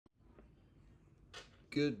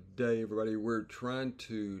Good day, everybody. We're trying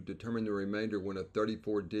to determine the remainder when a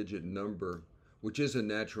 34-digit number, which is a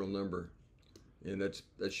natural number, and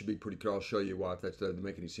that should be pretty clear. I'll show you why if that doesn't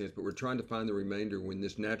make any sense. But we're trying to find the remainder when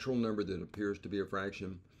this natural number that appears to be a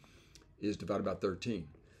fraction is divided by 13.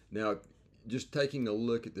 Now, just taking a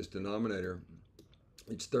look at this denominator,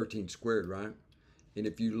 it's 13 squared, right? And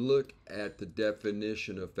if you look at the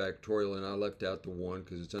definition of factorial, and I left out the 1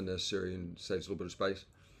 because it's unnecessary and saves a little bit of space,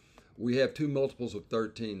 we have two multiples of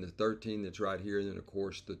 13, the 13 that's right here, and then of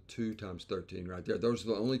course the 2 times 13 right there. Those are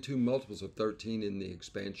the only two multiples of 13 in the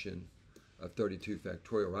expansion of 32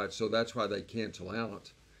 factorial, right? So that's why they cancel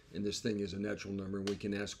out, and this thing is a natural number, and we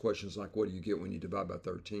can ask questions like, what do you get when you divide by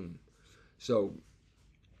 13? So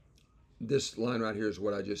this line right here is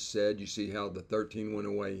what I just said. You see how the 13 went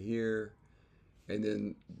away here, and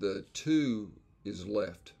then the 2 is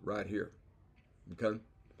left right here, okay?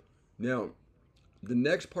 Now, the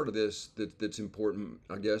next part of this that's important,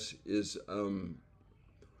 I guess, is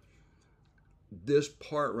this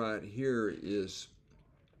part right here is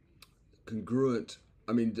congruent.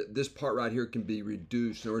 I mean, this part right here can be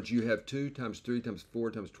reduced. In other words, you have 2 times 3 times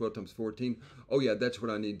 4 times 12 times 14. Oh, yeah, that's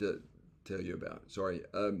what I need to tell you about. Sorry.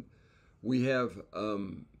 We have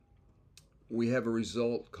a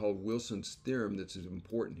result called Wilson's theorem that's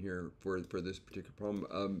important here for this particular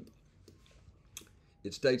problem.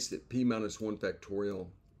 It states that p minus 1 factorial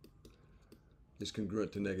is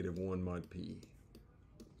congruent to negative 1 mod p.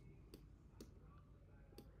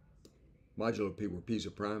 Modulo p, where p is a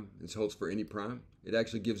prime. This holds for any prime. It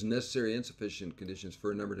actually gives necessary and sufficient conditions for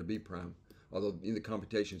a number to be prime, although the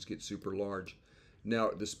computations get super large. Now,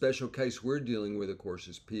 the special case we're dealing with, of course,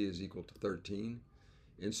 is p is equal to 13.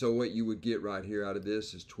 And so what you would get right here out of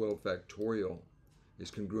this is 12 factorial is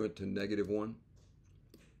congruent to negative 1.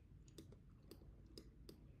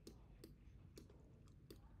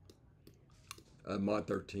 Mod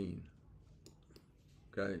 13.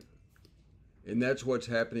 Okay, and that's what's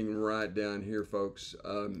happening right down here, folks.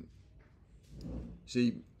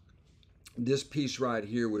 See, this piece right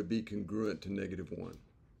here would be congruent to negative 1.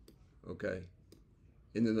 Okay,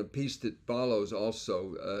 and then the piece that follows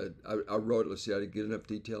also, I wrote, let's see, I did get enough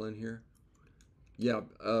detail in here. Yeah,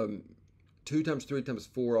 2 times 3 times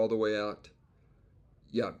 4 all the way out.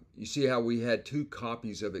 Yeah, you see how we had 2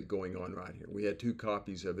 copies of it going on right here. We had 2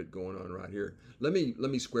 copies of it going on right here. Let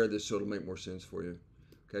me square this so it'll make more sense for you.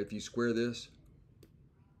 Okay, if you square this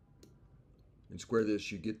and square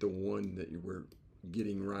this, you get the 1 that you were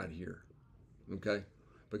getting right here. Okay,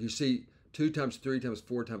 but you see 2 times 3 times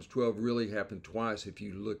 4 times 12 really happened twice if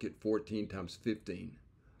you look at 14 times 15.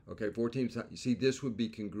 Okay, 14 times, you see this would be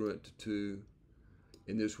congruent to 2,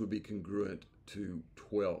 and this would be congruent to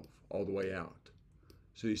 12 all the way out.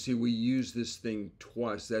 So you see, we use this thing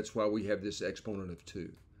twice. That's why we have this exponent of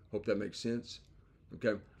 2. Hope that makes sense.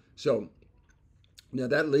 Okay, so now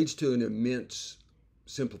that leads to an immense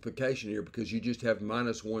simplification here because you just have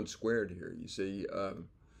minus 1 squared here. You see, I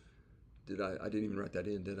didn't even write that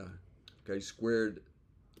in, did I? Okay, squared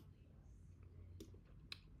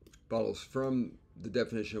follows from the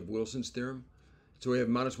definition of Wilson's theorem. So we have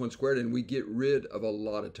minus 1 squared, and we get rid of a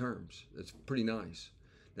lot of terms. That's pretty nice.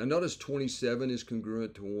 Now notice 27 is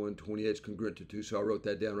congruent to 1, 28 is congruent to 2, so I wrote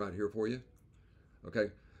that down right here for you. Okay,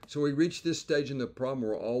 so we reach this stage in the problem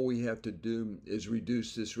where all we have to do is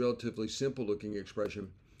reduce this relatively simple looking expression,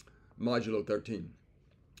 modulo 13.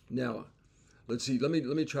 Now, let's see, let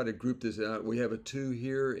me try to group this out. We have a 2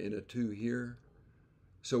 here and a 2 here.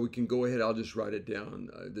 So we can go ahead, I'll just write it down,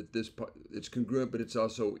 that this part, it's congruent, but it's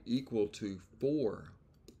also equal to 4.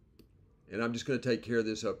 And I'm just going to take care of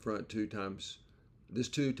this up front. 2 times this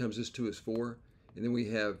 2 times this 2 is 4, and then we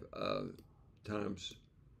have times,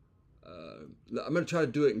 I'm going to try to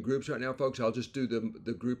do it in groups right now, folks. I'll just do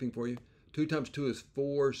the grouping for you. 2 times 2 is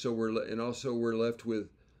 4, so we're left with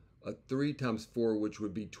a 3 times 4, which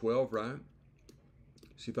would be 12, right?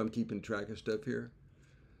 See if I'm keeping track of stuff here.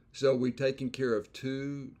 So we've taken care of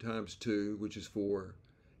 2 times 2, which is 4,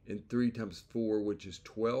 and 3 times 4, which is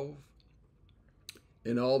 12.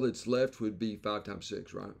 And all that's left would be 5 times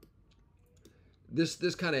 6, right?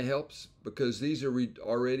 This kind of helps because these are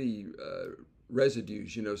already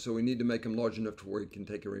residues, you know, so we need to make them large enough to where we can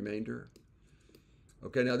take a remainder.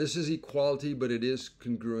 Okay, now this is equality, but it is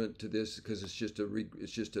congruent to this because it's just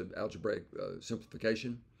an algebraic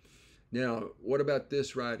simplification. Now, what about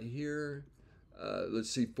this right here? Let's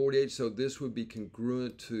see, 48. So this would be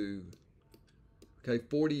congruent to, okay,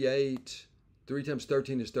 48. 3 times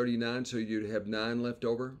 13 is 39, so you'd have 9 left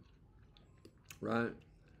over, right?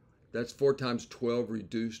 That's 4 times 12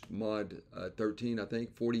 reduced mod 13, I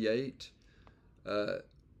think. 48.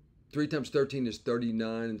 3 times 13 is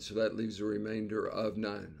 39, and so that leaves a remainder of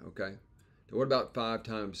 9, okay? Now what about 5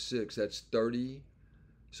 times 6? That's 30.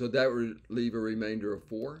 So that would leave a remainder of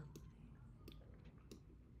 4.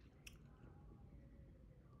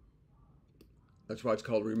 That's why it's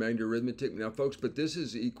called remainder arithmetic. Now, folks, but this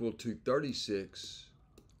is equal to 36.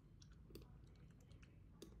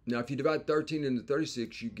 Now, if you divide 13 into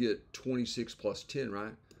 36, you get 26 plus 10,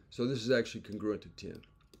 right? So this is actually congruent to 10,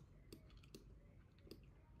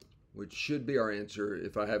 which should be our answer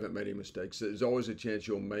if I haven't made any mistakes. There's always a chance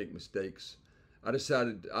you'll make mistakes. I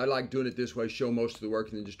decided I like doing it this way, show most of the work,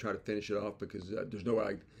 and then just try to finish it off because there's no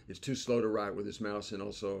way. It's too slow to write with this mouse, and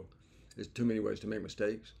also there's too many ways to make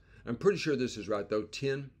mistakes. I'm pretty sure this is right, though.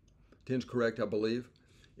 10's correct, I believe.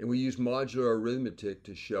 And we use modular arithmetic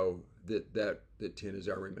to show that 10 is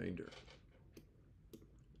our remainder.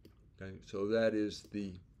 Okay, so that is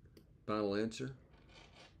the final answer.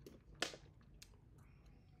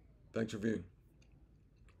 Thanks for viewing.